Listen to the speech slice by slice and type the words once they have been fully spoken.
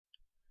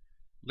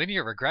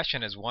Linear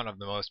regression is one of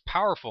the most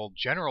powerful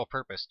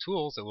general-purpose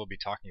tools that we'll be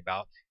talking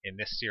about in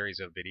this series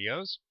of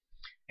videos.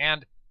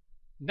 And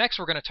next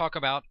we're going to talk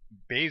about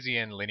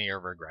Bayesian linear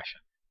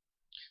regression.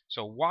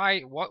 So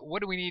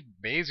what do we need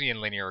Bayesian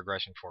linear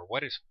regression for?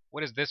 What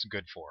is this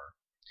good for?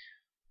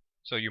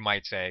 So you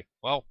might say,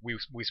 well, we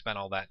spent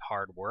all that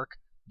hard work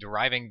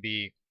deriving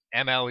the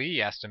MLE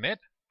estimate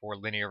for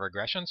linear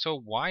regression, so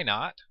why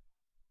not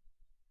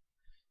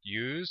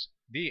use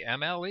the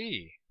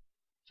MLE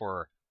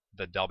for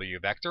the W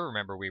vector?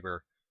 Remember, we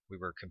were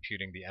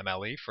computing the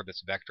MLE for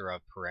this vector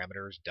of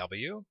parameters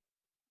W.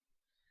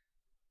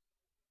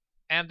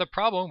 And the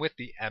problem with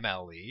the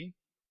MLE,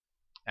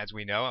 as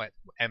we know,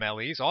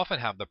 MLEs often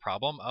have the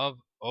problem of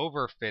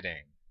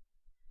overfitting.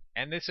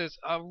 And this is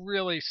a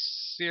really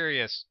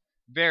serious,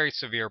 very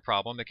severe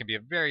problem. It can be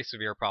a very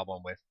severe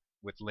problem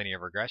with linear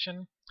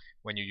regression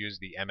when you use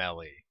the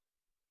MLE.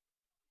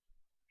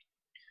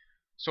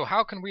 So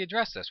how can we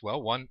address this?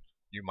 Well, one,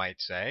 you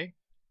might say,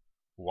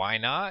 why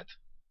not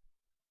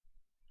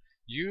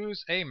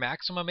use a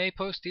maximum a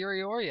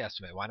posteriori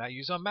estimate? Why not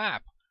use a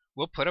map?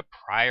 We'll put a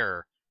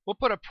prior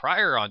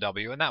on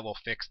W, and that will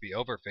fix the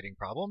overfitting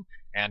problem.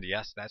 And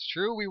yes, that's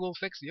true, we will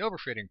fix the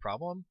overfitting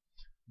problem.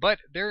 But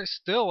there is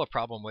still a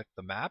problem with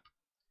the map,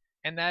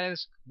 and that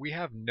is we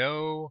have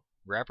no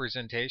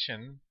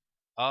representation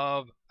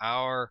of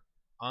our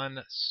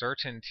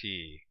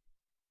uncertainty.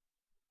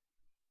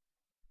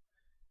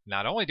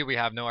 Not only do we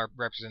have no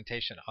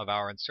representation of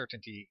our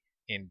uncertainty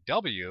in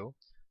W,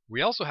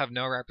 we also have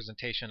no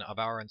representation of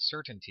our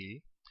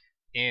uncertainty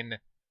in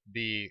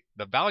the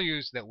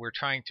values that we're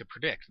trying to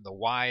predict, the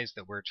y's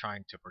that we're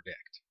trying to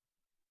predict.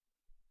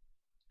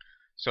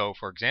 So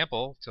for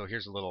example, so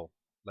here's a little,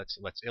 let's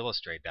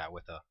illustrate that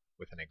with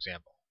an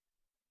example.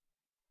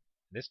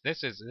 This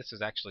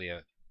is actually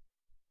a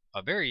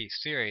very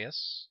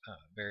serious,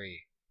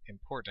 very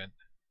important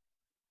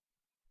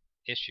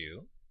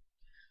issue.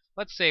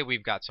 Let's say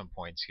we've got some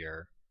points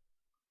here.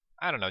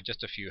 I don't know,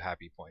 just a few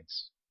happy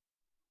points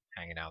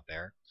hanging out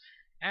there,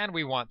 and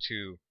we want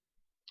to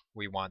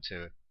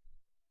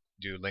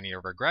do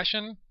linear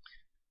regression.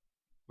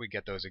 We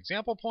get those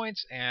example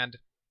points, and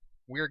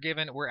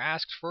we're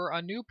asked for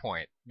a new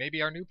point.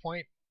 Maybe our new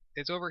point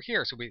is over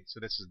here. So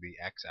this is the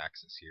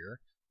x-axis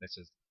here.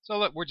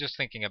 We're just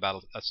thinking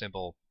about a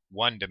simple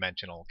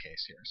one-dimensional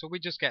case here. So we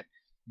just get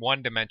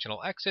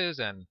one-dimensional x's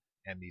and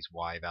these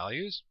y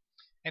values.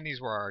 And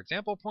these were our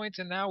example points,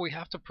 and now we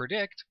have to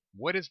predict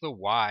what is the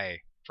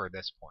y for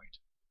this point.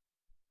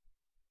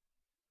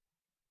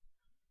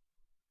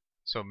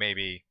 So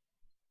maybe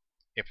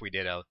if we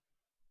did an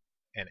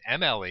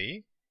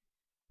MLE,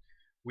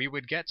 we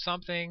would get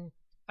something.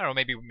 I don't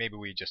know. Maybe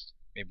we just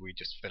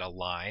fit a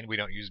line. We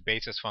don't use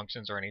basis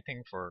functions or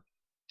anything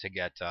to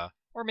get.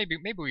 Or maybe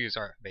we use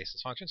our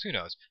basis functions. Who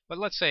knows? But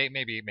let's say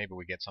maybe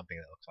we get something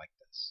that looks like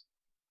this.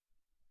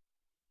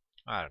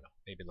 I don't know.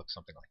 Maybe it looks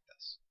something like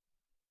this.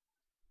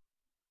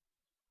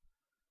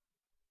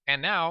 And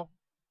now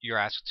you're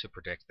asked to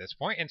predict this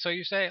point, and so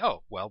you say,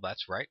 oh, well,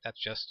 that's right. It's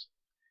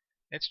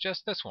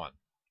just this one.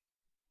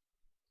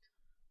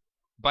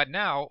 But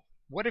now,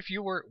 what if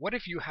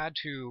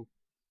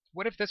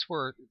this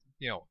were,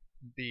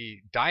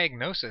 the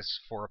diagnosis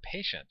for a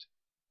patient?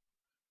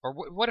 Or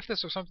what if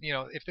this was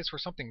something, if this were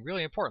something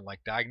really important,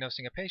 like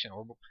diagnosing a patient?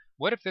 Or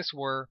what if this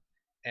were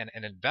an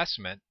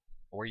investment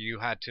where you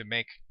had to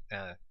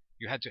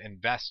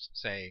invest,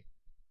 say,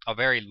 a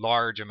very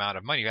large amount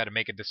of money. You had to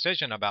make a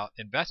decision about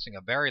investing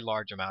a very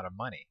large amount of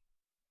money.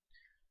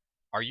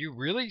 Are you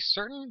really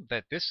certain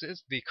that this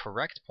is the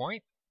correct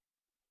point?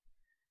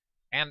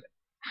 And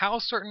how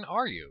certain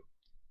are you?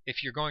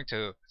 If you're going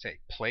to, say,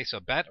 place a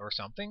bet or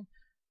something,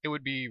 it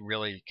would be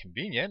really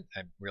convenient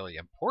and really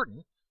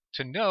important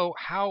to know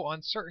how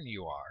uncertain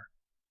you are.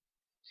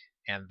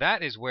 And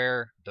that is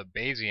where the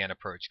Bayesian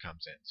approach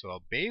comes in. So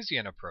a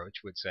Bayesian approach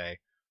would say,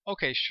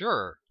 okay,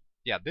 sure,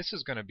 yeah, this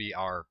is going to be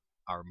our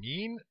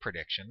mean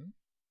prediction,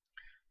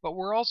 but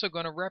we're also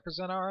going to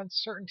represent our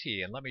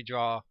uncertainty. And let me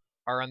draw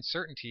our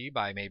uncertainty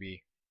by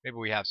maybe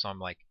we have some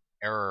like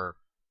error,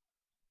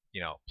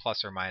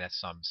 plus or minus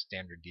some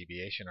standard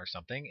deviation or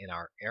something in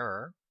our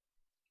error.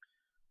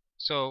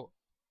 So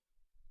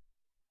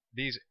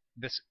these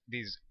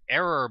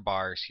error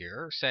bars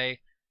here say,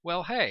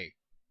 well, hey,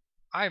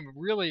 I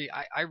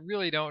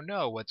really don't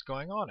know what's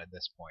going on at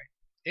this point.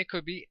 It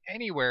could be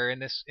anywhere in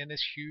this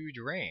huge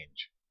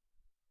range.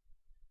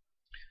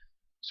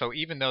 So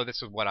even though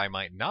this is what I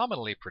might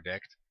nominally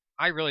predict,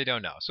 I really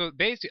don't know. So a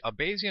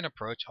Bayesian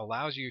approach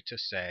allows you to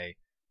say,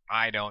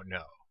 I don't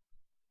know.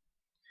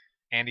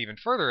 And even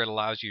further, it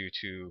allows you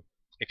to,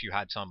 if you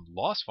had some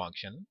loss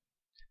function,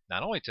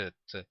 not only to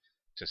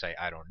say,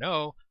 I don't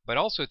know, but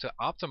also to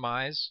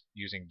optimize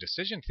using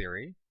decision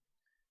theory.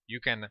 You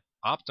can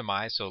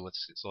optimize. So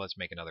let's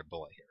make another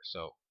bullet here.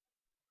 So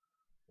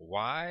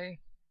why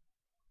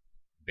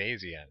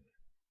Bayesian?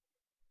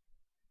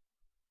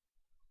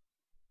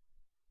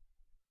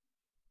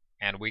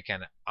 And we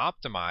can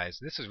optimize.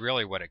 This is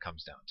really what it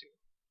comes down to.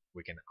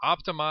 We can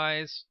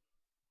optimize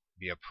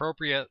the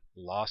appropriate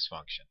loss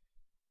function.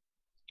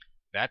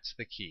 That's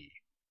the key.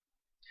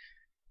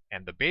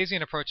 And the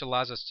Bayesian approach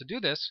allows us to do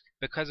this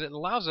because it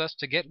allows us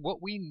to get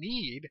what we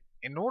need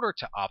in order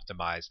to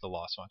optimize the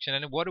loss function.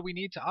 And what do we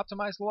need to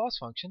optimize the loss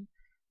function?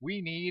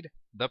 We need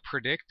the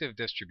predictive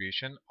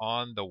distribution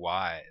on the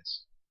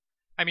y's.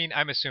 I mean,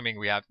 I'm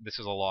assuming this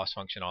is a loss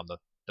function on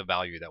the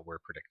value that we're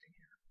predicting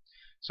here.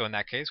 So in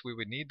that case, we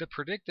would need the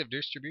predictive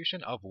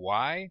distribution of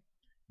y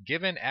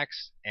given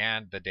x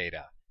and the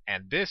data.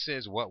 And this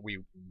is what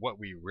we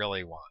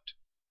really want.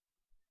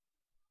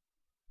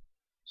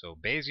 So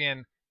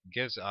Bayesian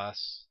gives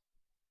us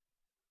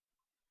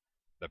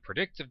the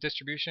predictive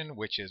distribution,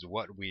 which is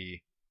what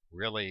we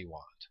really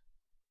want.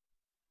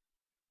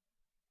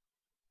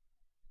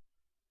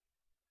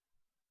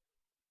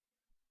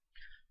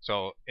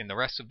 So in the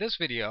rest of this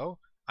video,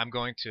 I'm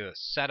going to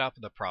set up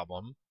the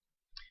problem.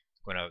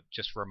 I'm going to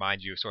just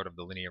remind you sort of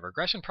the linear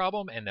regression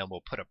problem, and then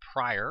we'll put a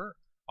prior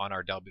on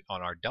our W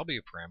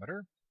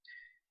parameter.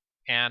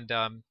 And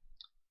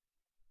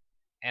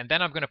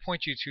then I'm going to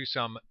point you to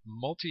some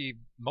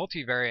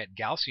multivariate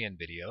Gaussian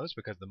videos,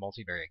 because the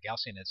multivariate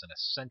Gaussian is an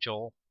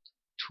essential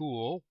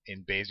tool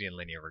in Bayesian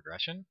linear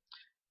regression.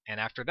 And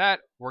after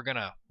that, we're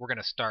gonna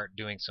start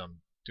doing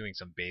some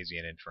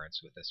Bayesian inference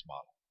with this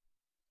model.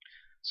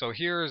 So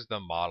here's the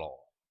model.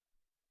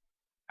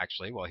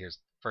 Actually, well, here's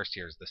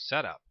the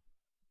setup.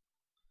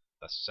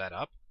 The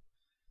setup.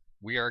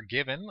 We are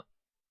given,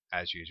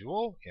 as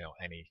usual,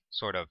 any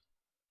sort of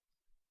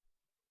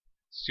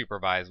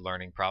supervised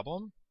learning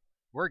problem.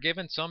 We're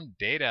given some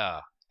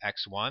data,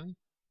 x1,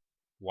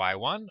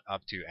 y1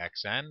 up to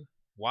xn,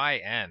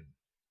 yn.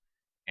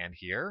 And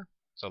here,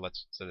 so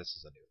this is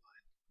a new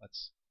line.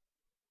 Let's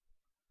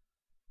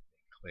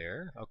make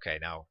clear. Okay,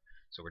 now,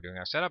 so we're doing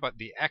our setup, but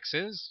the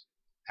x's,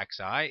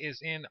 xi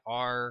is in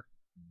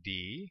rd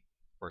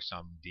for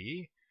some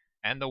d,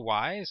 and the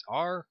y's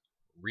are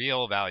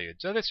real valued.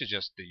 So this is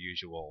just the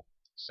usual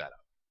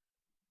setup.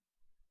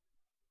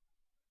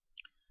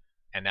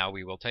 And now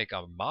we will take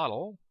a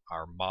model,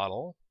 our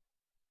model.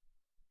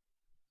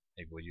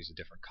 Maybe we'll use a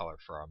different color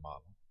for our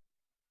model.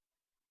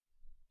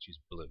 Choose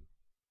blue.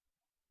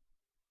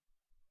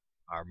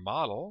 Our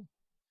model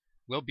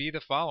will be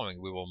the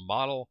following. We will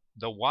model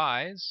the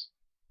y's.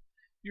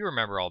 You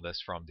remember all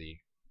this from the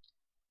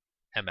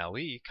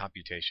MLE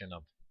computation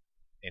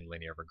in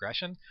linear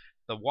regression.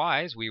 The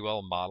y's we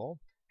will model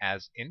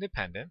as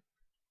independent,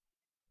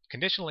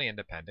 conditionally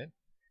independent,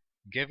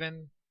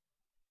 given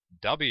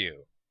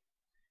w.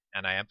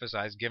 And I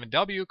emphasize given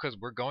w because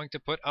we're going to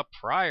put a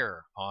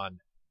prior on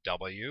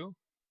w.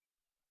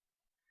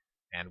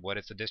 And what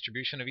is the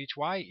distribution of each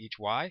y? Each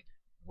y,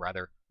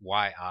 rather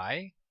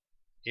yi,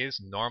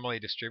 is normally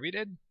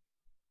distributed,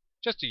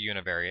 just a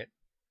univariate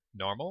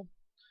normal,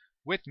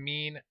 with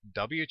mean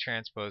w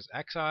transpose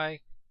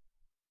xi.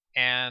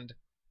 And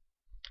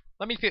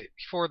let me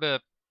for the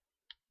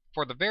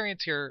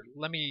variance here,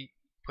 let me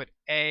put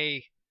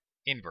a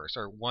inverse,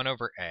 or 1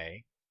 over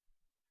a.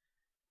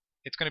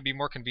 It's going to be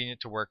more convenient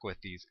to work with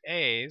these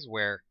a's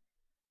or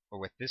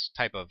with this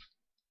type of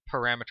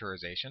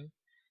parameterization.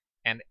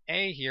 And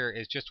a here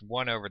is just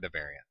 1 over the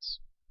variance.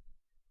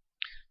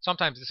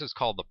 Sometimes this is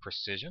called the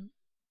precision.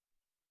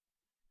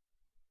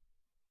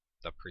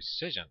 The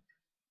precision.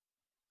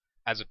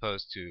 As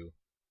opposed to,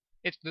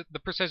 the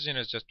precision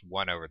is just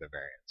 1 over the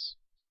variance.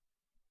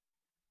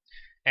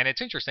 And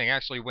it's interesting,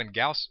 actually, when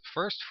Gauss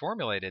first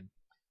formulated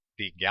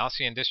the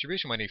Gaussian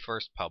distribution, when he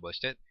first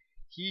published it,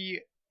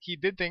 he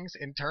did things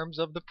in terms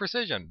of the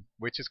precision,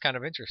 which is kind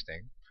of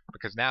interesting,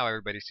 because now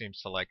everybody seems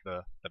to like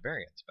the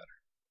variance better.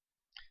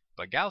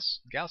 But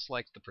Gauss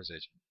liked the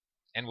precision,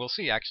 and we'll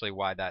see actually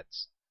why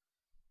that's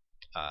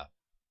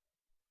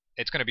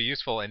it's going to be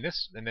useful in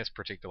this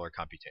particular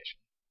computation.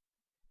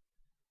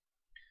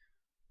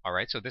 All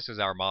right, so this is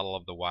our model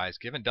of the y's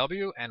given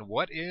w, and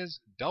what is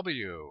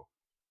w?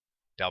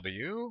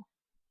 W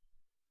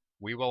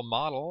we will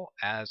model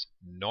as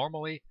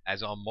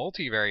a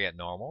multivariate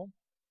normal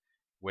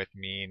with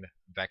mean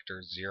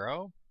vector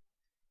 0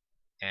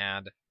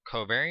 and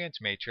covariance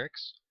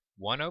matrix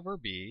 1 over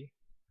b,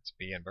 it's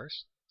b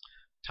inverse,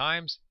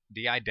 times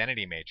the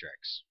identity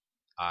matrix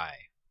I.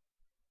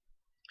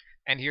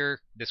 And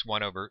here this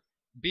 1 over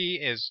b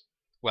is,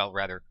 well,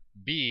 rather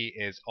b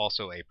is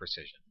also a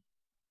precision.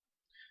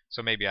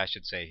 So maybe I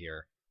should say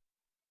here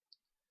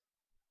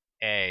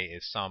a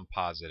is some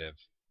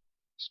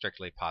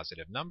strictly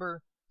positive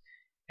number,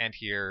 and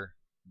here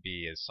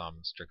b is some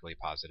strictly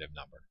positive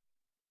number.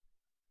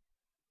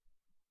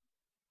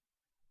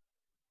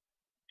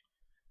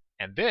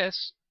 And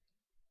this,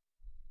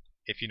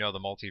 if you know the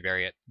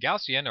multivariate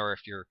Gaussian, or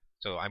if you're,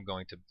 so I'm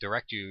going to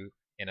direct you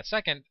in a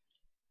second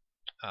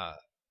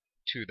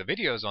to the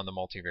videos on the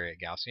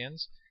multivariate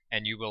Gaussians,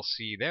 and you will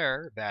see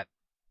there that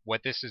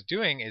what this is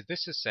doing is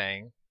this is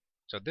saying,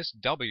 so this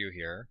w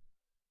here,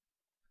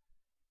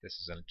 this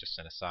is just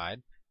an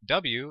aside,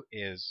 w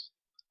is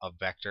a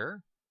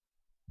vector,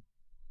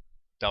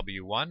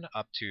 w1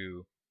 up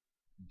to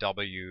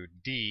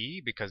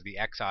wd, because the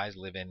xi's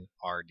live in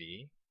rd.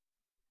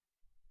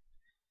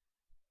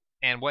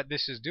 And what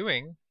this is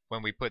doing,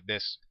 when we put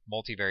this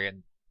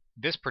multivariate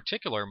this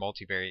particular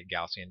multivariate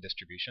Gaussian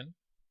distribution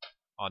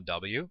on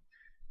W,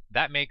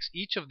 that makes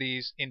each of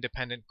these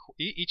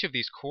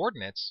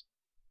coordinates,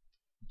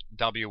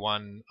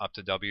 W1 up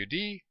to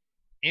WD,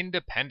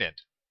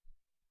 independent.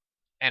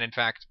 And in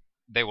fact,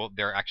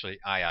 they're actually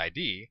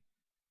IID,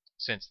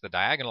 since the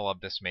diagonal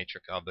of this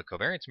matrix, of the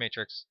covariance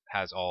matrix,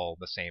 has all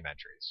the same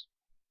entries.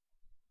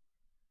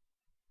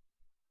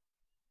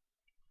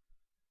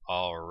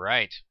 All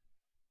right.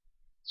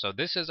 So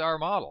this is our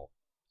model.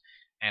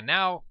 And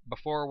now,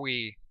 before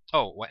we...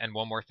 Oh, and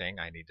one more thing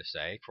I need to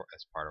say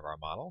as part of our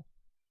model.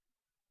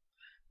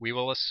 We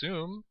will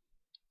assume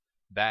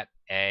that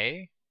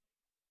A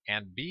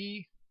and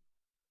B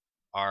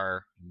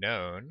are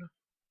known.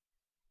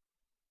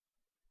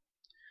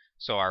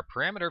 So our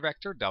parameter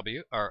vector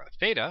W, or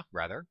theta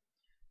rather,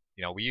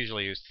 we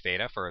usually use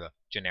theta for the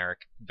generic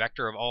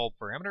vector of all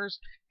parameters,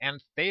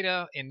 and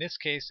theta in this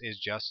case is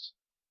just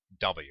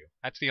W.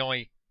 That's the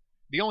only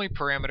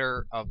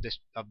parameter of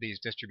these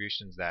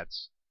distributions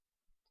that's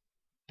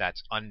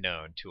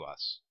unknown to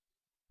us.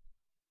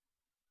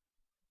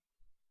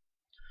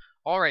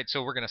 Alright,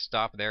 so we're going to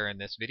stop there in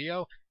this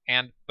video,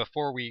 and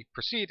before we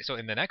proceed, so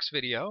in the next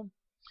video,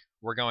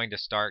 we're going to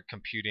start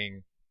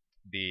computing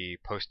the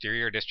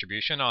posterior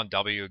distribution on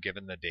W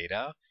given the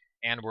data,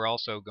 and we're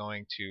also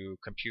going to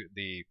compute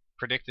the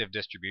predictive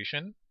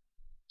distribution.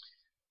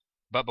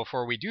 But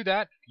before we do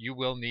that, you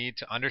will need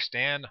to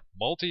understand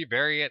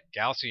multivariate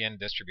Gaussian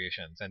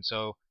distributions, and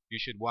so you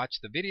should watch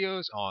the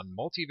videos on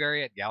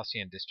multivariate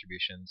Gaussian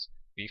distributions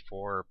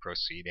before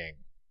proceeding.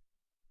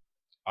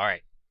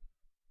 Alright.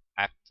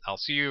 I'll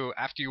see you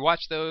after you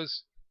watch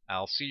those.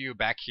 I'll see you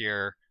back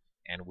here,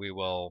 and we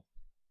will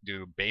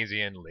do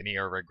Bayesian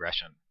linear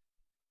regression.